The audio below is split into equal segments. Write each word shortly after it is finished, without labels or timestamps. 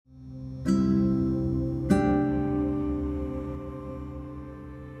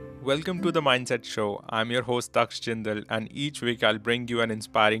Welcome to the Mindset Show. I'm your host Daksh Jindal, and each week I'll bring you an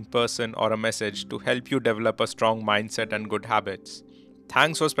inspiring person or a message to help you develop a strong mindset and good habits.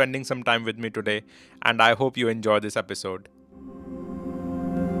 Thanks for spending some time with me today, and I hope you enjoy this episode.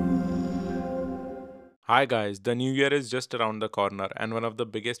 Hi guys, the new year is just around the corner, and one of the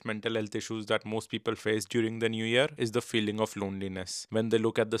biggest mental health issues that most people face during the new year is the feeling of loneliness. When they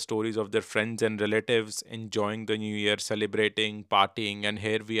look at the stories of their friends and relatives enjoying the new year, celebrating, partying, and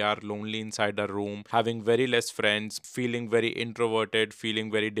here we are lonely inside a room, having very less friends, feeling very introverted, feeling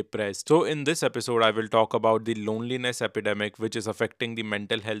very depressed. So, in this episode, I will talk about the loneliness epidemic, which is affecting the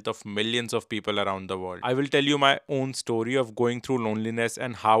mental health of millions of people around the world. I will tell you my own story of going through loneliness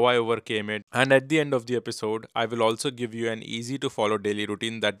and how I overcame it, and at the end of the episode, I will also give you an easy to follow daily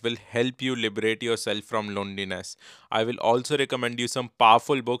routine that will help you liberate yourself from loneliness. I will also recommend you some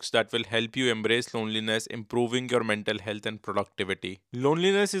powerful books that will help you embrace loneliness, improving your mental health and productivity.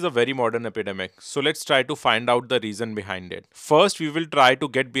 Loneliness is a very modern epidemic, so let's try to find out the reason behind it. First, we will try to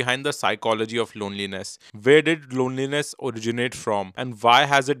get behind the psychology of loneliness. Where did loneliness originate from, and why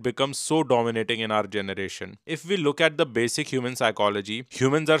has it become so dominating in our generation? If we look at the basic human psychology,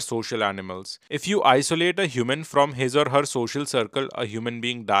 humans are social animals. If you isolate a human from his or her social circle, a human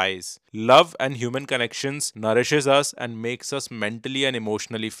being dies. Love and human connections nourishes us and makes us mentally and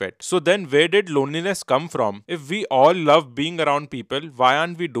emotionally fit. So then where did loneliness come from? If we all love being around people, why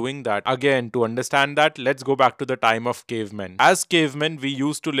aren't we doing that? Again, to understand that, let's go back to the time of cavemen. As cavemen, we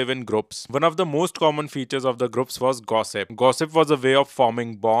used to live in groups. One of the most common features of the groups was gossip. Gossip was a way of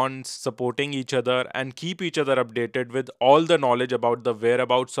forming bonds, supporting each other, and keep each other updated with all the knowledge about the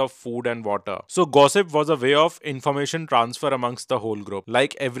whereabouts of food and water. So gossip was a way of information transfer amongst the whole group.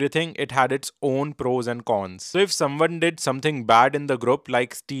 Like everything, it had its own pros and cons. So if someone did something bad in the group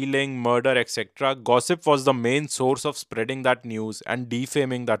like stealing, murder, etc., gossip was the main source of spreading that news and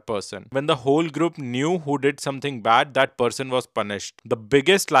defaming that person. When the whole group knew who did something bad, that person was punished. The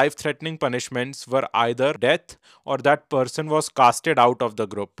biggest life-threatening punishments were either death or that person was casted out of the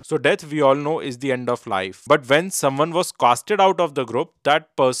group. So death, we all know, is the end of life. But when someone was casted out of the group,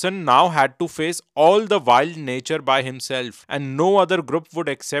 that person now had to face all the wild nature by himself, and no other group would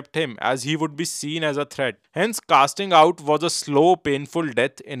accept him as he would be seen as a threat. Hence, casting out was a slow, painful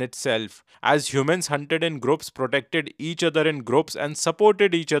death in itself. As humans hunted in groups, protected each other in groups, and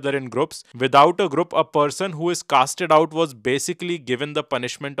supported each other in groups, without a group, a person who is casted out was basically given the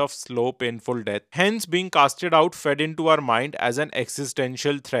punishment of slow, painful death. Hence, being casted out fed into our mind as an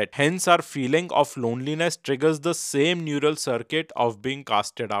existential threat. Hence, our feeling of loneliness triggers the same neural circuit of being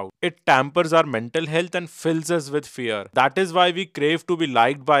casted out. It tampers our mental health and fills us with fear. That is why we crave to be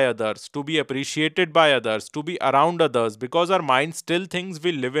liked by others, to be appreciated by others, to be around others, because our mind still thinks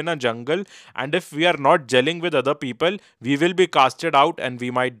we live in a jungle, and if we are not gelling with other people, we will be casted out and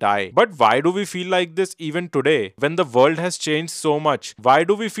we might die. But why do we feel like this even today, when the world has changed so much? Why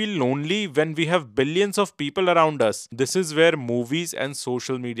do we feel lonely when we have billions of people around us? This is where movies and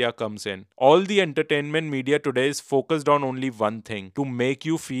social media comes in. All the entertainment media today is focused on only one thing: to make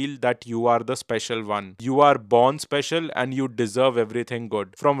you feel that you are the special one. You are born special and you deserve everything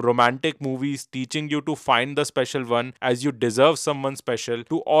good. From romantic movies teaching you to find the special one as you deserve someone special,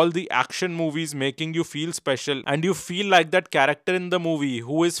 to all the action movies making you feel special and you feel like that character in the movie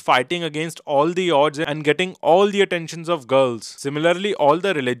who is fighting against all the odds and getting all the attentions of girls. Similarly, all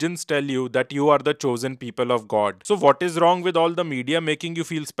the religions tell you that you are the chosen people of God. So what is wrong with all the media making you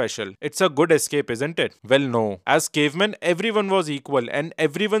feel special? It's a good escape, isn't it? Well, no. As cavemen, everyone was equal and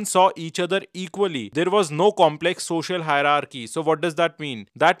everyone saw each other equally. There was no complex social hierarchy. So what does that mean?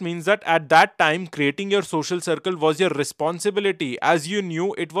 That means that at that time, creating your social circle was your responsibility, as you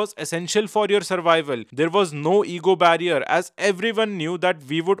knew it was essential for your survival. There was no ego barrier, as everyone knew that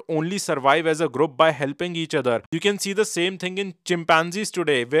we would only survive as a group by helping each other. You can see the same thing in chimpanzees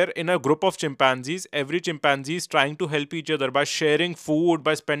today, where in a group of chimpanzees, every chimpanzee is trying to help each other by sharing food,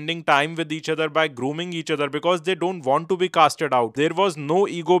 by spending time with each other, by grooming each other, because they don't want to be casted out. There was no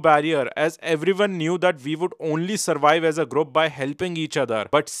ego barrier, as everyone knew that we would only survive as a group by helping each other.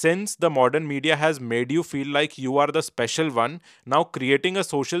 But since the modern media has made you feel like you are the special one, now creating a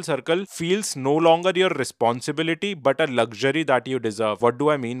social circle feels no longer your responsibility but a luxury that you deserve. What do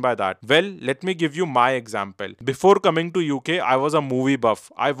I mean by that? Well, let me give you my example. Before coming to UK, I was a movie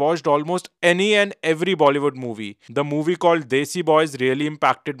buff. I watched almost any and every Bollywood movie. The movie called Desi Boys really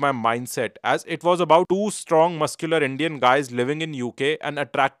impacted my mindset, as it was about two strong muscular Indian guys living in UK and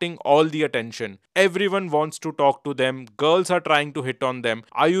attracting all the attention attention. Everyone wants to talk to them, girls are trying to hit on them.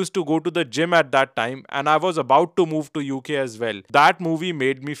 I used to go to the gym at that time and I was about to move to UK as well. That movie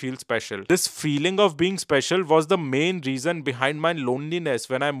made me feel special. This feeling of being special was the main reason behind my loneliness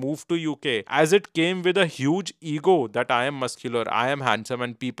when I moved to UK, as it came with a huge ego that I am muscular, I am handsome,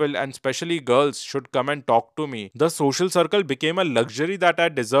 and people, and especially girls, should come and talk to me. The social circle became a luxury that I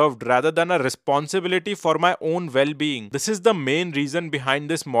deserved rather than a responsibility for my own well-being. This is the main reason behind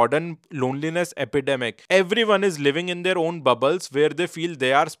this modern loneliness epidemic. Everyone is living in their own bubbles where they feel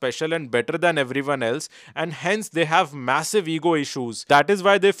they are special and better than everyone else, and hence they have massive ego issues. That is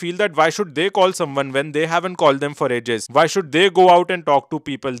why they feel that why should they call someone when they haven't called them for ages? Why should they go out and talk to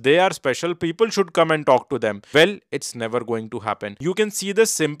people? They are special. People should come and talk to them. Well, it's never going to happen. You can see the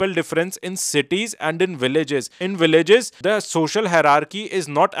simple difference in cities and in villages. In villages, the social hierarchy is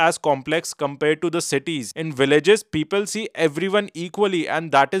not as complex compared to the cities. In villages, people see everyone equally,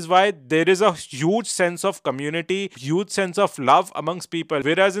 and that is why there is a huge sense of community, huge sense of love amongst people.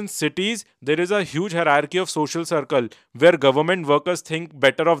 Whereas in cities, there is a huge hierarchy of social circle where government workers think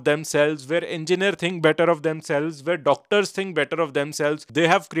better of themselves, where engineers think better of themselves, where doctors think better of themselves. They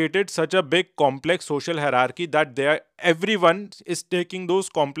have created such a big complex social hierarchy that everyone is taking those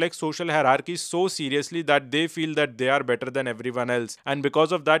complex social hierarchies so seriously that they feel that they are better than everyone else. And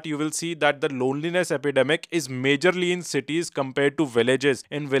because of that, you will see that the loneliness epidemic is majorly in cities compared to villages.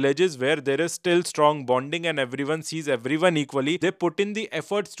 In villages where there is still strong bonding and everyone sees everyone equally, they put in the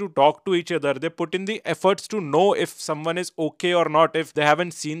efforts to talk to each other. They put in the efforts to know if someone is okay or not if they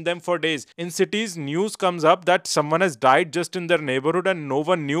haven't seen them for days. In cities, news comes up that someone has died just in their neighborhood and no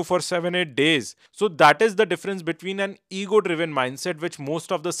one knew for 7-8 days. So that is the difference between an ego-driven mindset which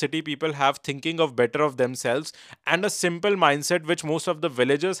most of the city people have, thinking of better of themselves, and a simple mindset which most of the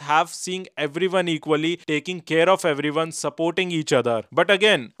villagers have, seeing everyone equally, taking care of everyone, supporting each other. But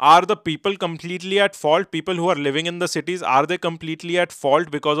again, are the people completely at fault? People who are living in the cities, are they completely at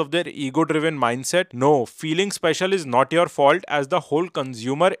fault because of their ego-driven mindset? No, feeling special is not your fault, as the whole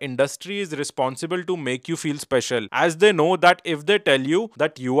consumer industry is responsible to make you feel special, as they know that if they tell you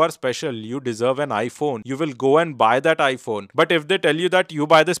that you are special, you deserve an iPhone, you will go and buy that iPhone. But if they tell you that you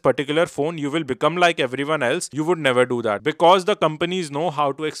buy this particular phone, you will become like everyone else, you would never do that, because the companies know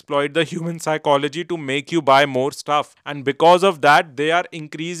how to exploit the human psychology to make you buy more stuff. And because of that, they are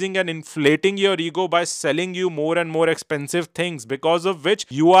increasing and inflating your ego by selling you more and more expensive things, because of which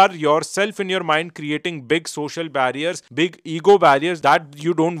you are yourself in your mind creating big social barriers, big ego barriers, that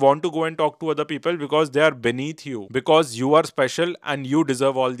you don't want to go and talk to other people because they are beneath you, because you are special and you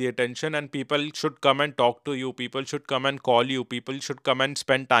deserve all the attention, and people should come and talk to you, people should come and call you, people should come and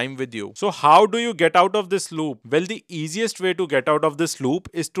spend time with you. So how do you get out of this loop? Well, the easiest way to get out of this loop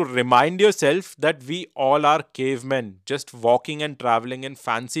is to remind yourself that we all are cavemen, just walking and traveling in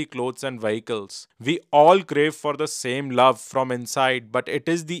fancy clothes and vehicles. We all crave for the same love from inside, but it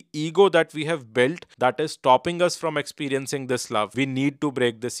is the ego that we have built that is stopping us from experiencing this love. We need to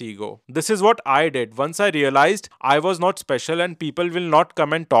break this ego. This is what I did. Once I realized I was not special and people will not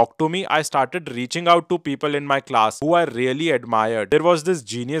come and talk to me, I started reaching out to people in my class who I really admired. There was this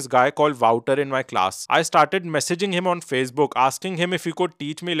genius guy called Wouter in my class. I started messaging him on Facebook, asking him if he could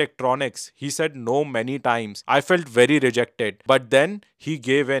teach me electronics. He said no many times. I felt very rejected. But then he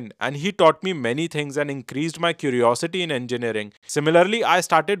gave in and he taught me many things and increased my curiosity in engineering. Similarly, I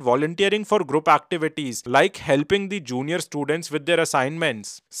started volunteering for group activities like helping the junior students with their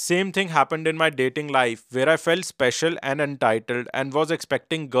assignments. Same thing happened in my dating life, where I felt special and entitled and was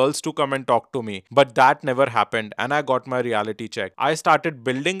expecting girls to come and talk to me. But that never happened and I got my reality check. I started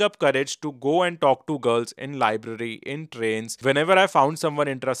building up courage to go and talk to girls in library, in trains, whenever I found someone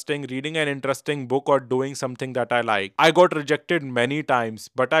interesting, reading an interesting book or doing something that I like. I got rejected many times,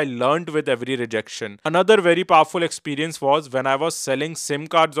 but I learned with every rejection. Another very powerful experience was when I was selling SIM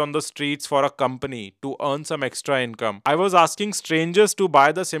cards on the streets for a company to earn some extra income. I was asking strangers to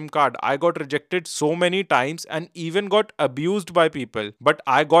buy the SIM card. I got rejected so many times and even got abused by people. But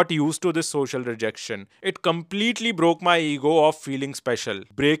I got used to this social rejection. It completely broke my ego of feeling special.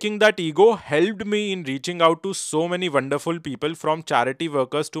 Breaking that ego helped me in reaching out to so many wonderful people, from charity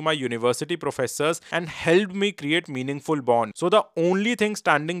workers to my university professors, and helped me create meaningful bonds. So the only thing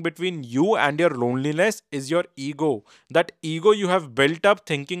standing between you and your loneliness is your ego. That ego you have built up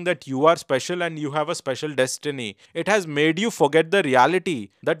thinking that you are special and you have a special destiny. It has made you forget the reality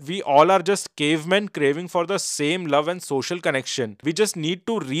that we all are just cavemen craving for the same love and social connection. We just need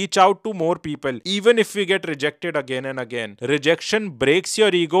to reach out to more people, even if we get rejected again and again. Rejection breaks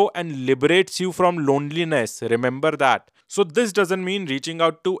your ego and liberates you from loneliness. Remember that. So this doesn't mean reaching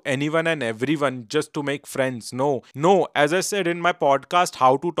out to anyone and everyone just to make friends. No, no. As I said in my podcast,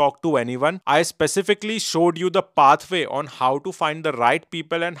 How to Talk to Anyone, I specifically showed you the pathway on how to find the right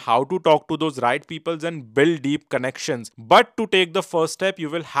people and how to talk to those right people and build deep connections. But to take the first step, you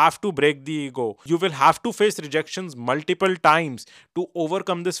will have to break the ego. You will have to face rejections multiple times to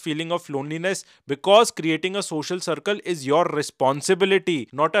overcome this feeling of loneliness, because creating a social circle is your responsibility,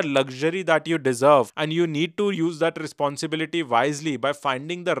 not a luxury that you deserve. And you need to use that responsibility wisely by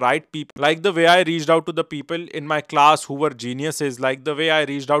finding the right people. Like the way I reached out to the people in my class who were geniuses, like the way I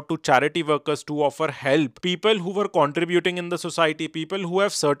reached out to charity workers to offer help, people who were contributing in the society, people who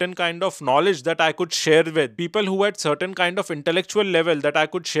have certain kind of knowledge that I could share with, people who had certain kind of intellectual level that I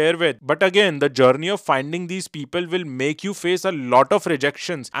could share with. But again, the journey of finding these people will make you face a lot of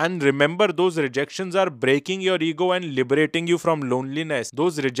rejections. And remember, those rejections are breaking your ego and liberating you from loneliness.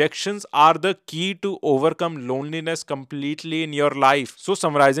 Those rejections are the key to overcome loneliness completely in your life. So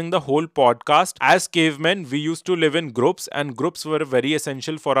summarizing the whole podcast, as cavemen, we used to live in groups, and groups were very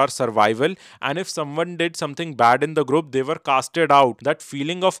essential for our survival. And if someone did something bad in the group, they were casted out. That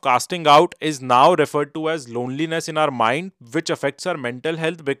feeling of casting out is now referred to as loneliness in our mind, which affects our mental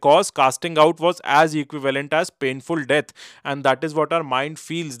health, because casting out was as equivalent as painful death. And that is what our mind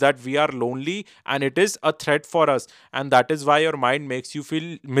feels, that we are lonely and it is a threat for us. And that is why your mind makes you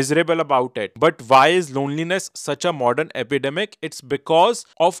feel miserable about it. But why is loneliness such a modern epidemic? It's because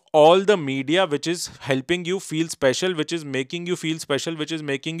of all the media which is helping you feel special, which is making you feel special, which is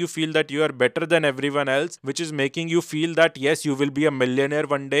making you feel that you are better than everyone else, which is making you feel that yes, you will be a millionaire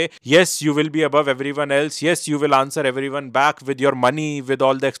one day, yes, you will be above everyone else, yes, you will answer everyone back with your money, with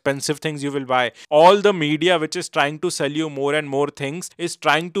all the expensive things you will buy. All the media which is trying to sell you more and more things is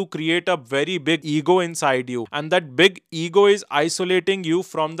trying to create a very big ego inside you, and that big ego is isolating you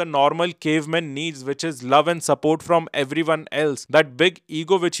from the normal caveman needs, which is love and support from everyone else. That big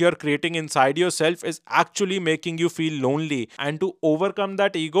ego which you are creating inside yourself is actually making you feel lonely. And to overcome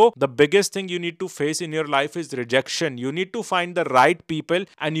that ego, the biggest thing you need to face in your life is rejection. You need to find the right people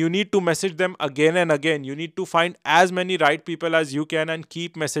and you need to message them again and again. You need to find as many right people as you can and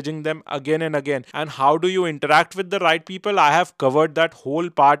keep messaging them again and again. And how do you interact with the right people? I have covered that whole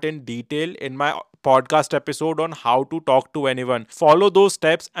part in detail in my podcast episode on How to Talk to Anyone. Follow those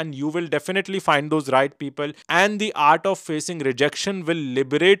steps and you will definitely find those right people. And the art of facing rejection will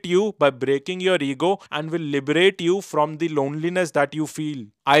liberate you by breaking your ego and will liberate you from the loneliness that you feel.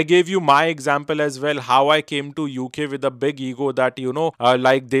 I gave you my example as well, how I came to UK with a big ego that,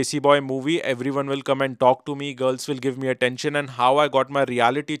 like Desi Boy movie, everyone will come and talk to me, girls will give me attention, and how I got my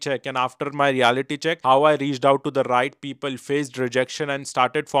reality check. And after my reality check, how I reached out to the right people, faced rejection, and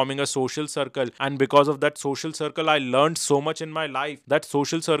started forming a social circle. And because of that social circle, I learned so much in my life. That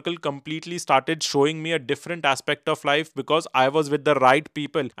social circle completely started showing me a different aspect of life because I was with the right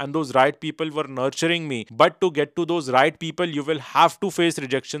people and those right people were nurturing me. But to get to those right people, you will have to face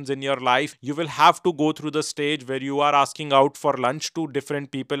rejections in your life. You will have to go through the stage where you are asking out for lunch to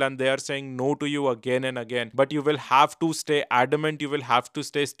different people and they are saying no to you again and again. But you will have to stay adamant. You will have to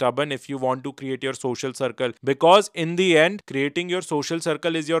stay stubborn if you want to create your social circle, because in the end, creating your social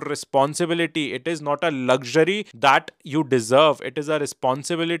circle is your responsibility. It is not a luxury that you deserve. It is a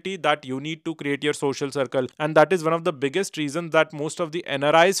responsibility that you need to create your social circle. And that is one of the biggest reasons that most of the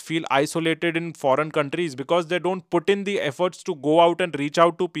NRIs feel isolated in foreign countries, because they don't put in the efforts to go out and reach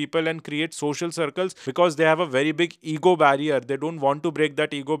out to people and create social circles, because they have a very big ego barrier. They don't want to break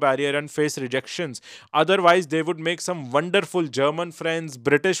that ego barrier and face rejections. Otherwise, they would make some wonderful German friends,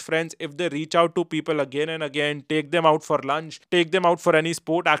 British friends, if they reach out to people again and again, take them out for lunch, take them out for any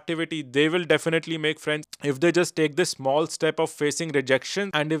sport activity. They will definitely make friends if they just take this small step of facing rejection,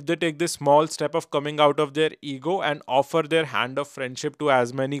 and if they take this small step of coming out of their ego and offer their hand of friendship to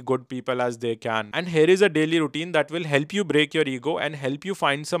as many good people as they can. And here is a daily routine that will help you break your ego and help you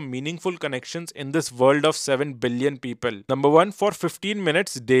find some meaningful connections in this world of 7 billion people. Number one, for 15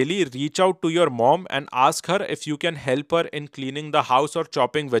 minutes daily, reach out to your mom and ask her if you can help her in cleaning the house or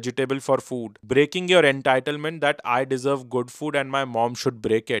chopping vegetable for food. Breaking your entitlement that I deserve good food and my mom should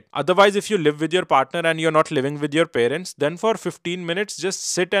break it. Otherwise, if you live with your partner and you're not living with your parents, then for 15 minutes just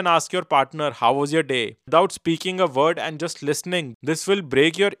sit and ask your partner, how was your day? Without speaking a word and just listening. This will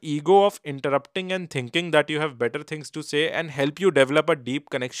break your ego of interrupting and thinking that you have better things to say and help you develop a deep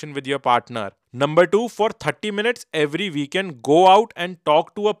connection with your partner. Number 2, for 30 minutes every weekend, go out and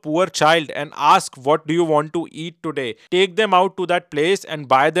talk to a poor child and ask, what do you want to eat today? Take them out to that place and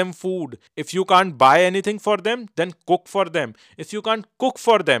buy them food. If you can't buy anything for them, then cook for them. If you can't cook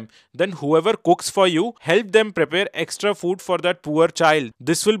for them, then whoever cooks for you, help them prepare extra food for that poor child.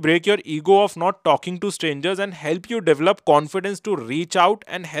 This will break your ego of not talking to strangers and help you develop confidence to reach out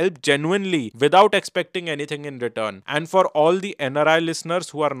and help genuinely without expecting anything in return. And for all the NRI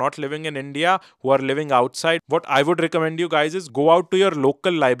listeners who are not living in India, who are living outside, what I would recommend you guys is go out to your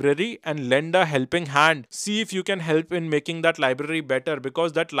local library and lend a helping hand. See if you can help in making that library better,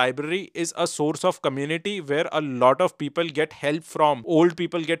 because that library is a source of community where a lot of people get help from. Old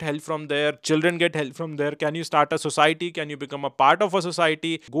people get help from there, children get help from there. Can you start a society? Can you become a part of a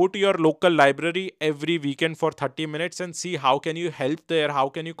society? Go to your local library every weekend for 30 minutes and see how can you help there, how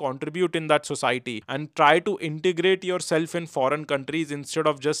can you contribute in that society, and try to integrate yourself in foreign countries instead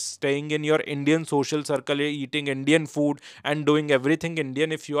of just staying in your Indian social circle, eating Indian food and doing everything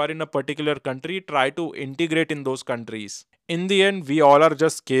Indian. If you are in a particular country, try to integrate in those countries. In the end, we all are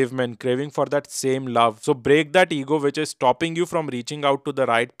just cavemen craving for that same love. So break that ego which is stopping you from reaching out to the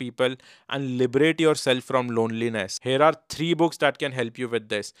right people and liberate yourself from loneliness. Here are 3 books that can help you with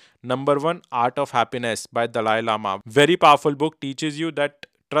this. Number 1, Art of Happiness by Dalai Lama. Very powerful book, teaches you that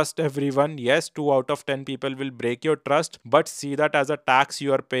trust everyone. Yes, 2 out of 10 people will break your trust, but see that as a tax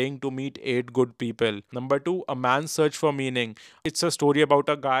you are paying to meet 8 good people. Number 2, A Man's Search for Meaning. It's a story about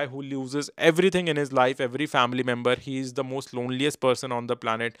a guy who loses everything in his life, every family member. He is the most loneliest person on the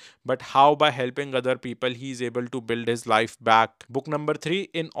planet, but how by helping other people he is able to build his life back. Book number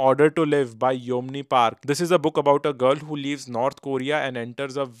 3, In Order to Live by Yeonmi Park. This is a book about a girl who leaves North Korea and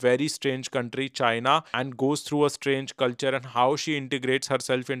enters a very strange country, China, and goes through a strange culture and how she integrates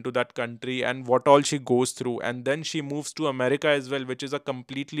herself into that country and what all she goes through, and then she moves to America as well, which is a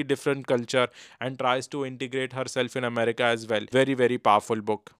completely different culture, and tries to integrate herself in America as well. Very, very powerful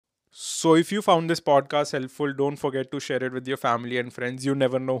book. So if you found this podcast helpful, don't forget to share it with your family and friends. You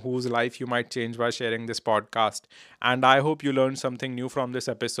never know whose life you might change by sharing this podcast. And I hope you learned something new from this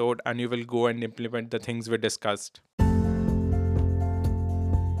episode and you will go and implement the things we discussed.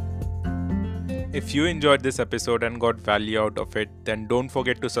 If you enjoyed this episode and got value out of it, then don't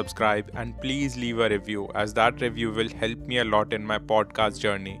forget to subscribe and please leave a review, as that review will help me a lot in my podcast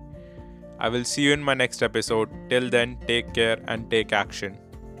journey. I will see you in my next episode. Till then, take care and take action.